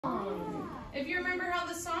If you remember how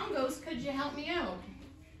the song goes, could you help me out?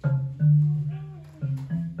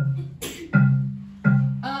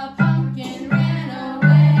 A pumpkin ran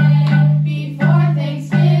away before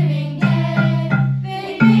Thanksgiving Day.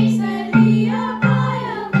 They said he a pie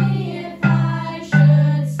of me if I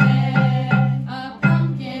should stay. A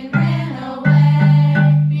pumpkin ran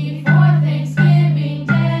away before Thanksgiving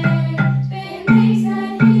Day. They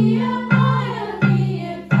said he a pie of me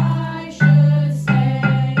if I should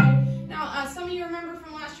stay. Now, some of you remember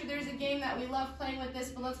from last year, there's a game that we love playing with this,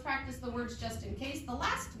 but let's practice the words just in case. The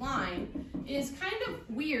last line is kind of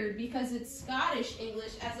weird because it's Scottish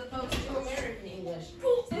English as opposed to American English.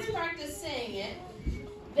 So let's practice saying it.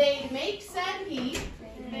 They make, said he,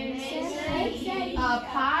 a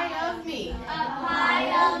pie of me. A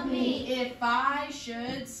pie of me. If I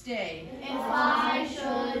should stay. If I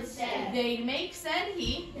should stay. They'd make, said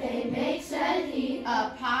he,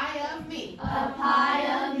 A pie of me. A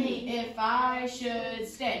pie of me. If I should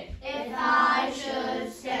stay. If I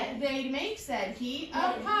should stay. They'd make, said he,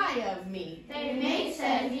 a pie of me. They make,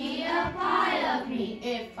 said he, a pie of me.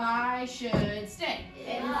 If I should stay.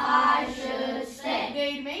 If I should stay.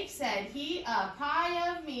 They'd make, said he, a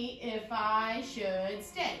pie of me. If I should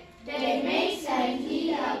stay. They make, said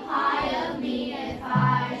he, a pie of me. If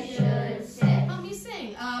I should stay. Help me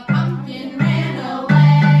sing. A pumpkin ran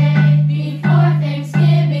away before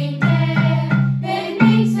Thanksgiving Day. They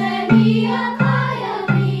make, said he, a pie of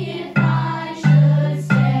me. If I should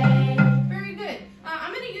stay. Very good.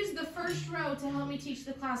 I'm going to use the first row to help me teach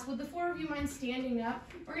the class. Would the four of you mind standing up?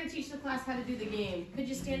 We're going to teach the class how to do the game. Could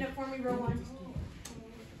you stand up for me, row one?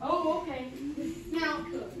 Oh, okay. Now,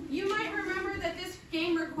 you might remember that this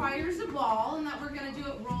game requires a ball and that we're going to do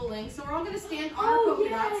it rolling. So we're all going to stand on our polka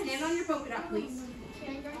dot. Stand on your polka dot, please.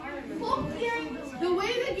 The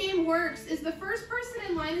way the game works is the first person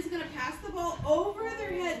in line is going to pass the ball over their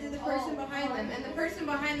head to the person behind them, and the person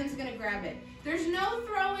behind them is going to grab it. There's no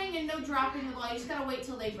throwing and no dropping the ball. You just got to wait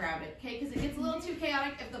till they grab it, okay? Because it gets a little too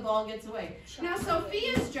chaotic if the ball gets away. Now,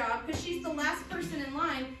 Sophia's job, because she's the last person in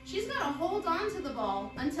line, she's got to hold on to the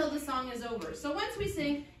ball until the song is over. So once we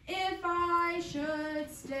sing, if I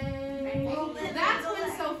should stay, that's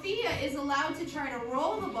when Sophia is allowed to try to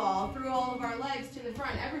roll the ball through all of our legs to the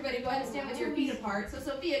front. Everybody go ahead and stand with your feet apart so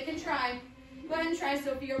Sophia can try. Go ahead and try,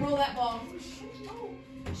 Sophia. Roll that ball.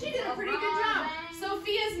 She did a pretty good job.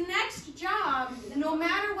 Sophia's next job, no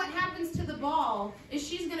matter what happens to the ball, is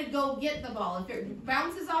she's going to go get the ball. If it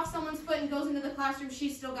bounces off someone's foot and goes into the classroom,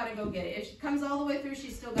 she's still got to go get it. If she comes all the way through,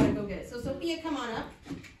 she's still got to go get it. So Sophia, come on up.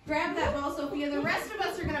 Grab that ball, Sophia. The rest of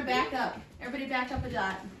us are going to back up. Everybody back up a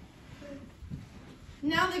dot.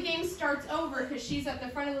 Now the game starts over because she's at the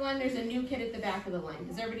front of the line. There's a new kid at the back of the line.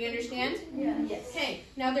 Does everybody understand? Yes. Okay,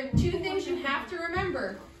 now there are two things you have to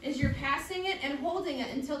remember is you're passing it and holding it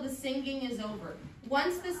until the singing is over.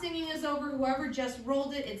 Once the singing is over, whoever just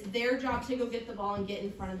rolled it, it's their job to go get the ball and get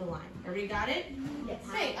in front of the line. Everybody got it? Yes.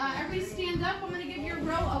 Okay, everybody stand up. I'm going to give your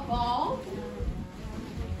row a ball.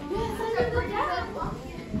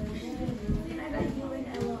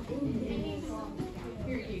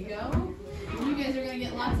 Here you go. You guys are going to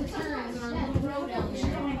get lots of turns in our little row down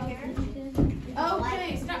there.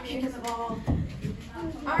 Okay, stop kicking the ball.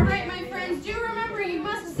 All right, my friends, do remember you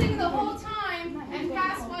must sing the whole time and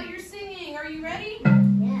pass while you're singing. Are you ready?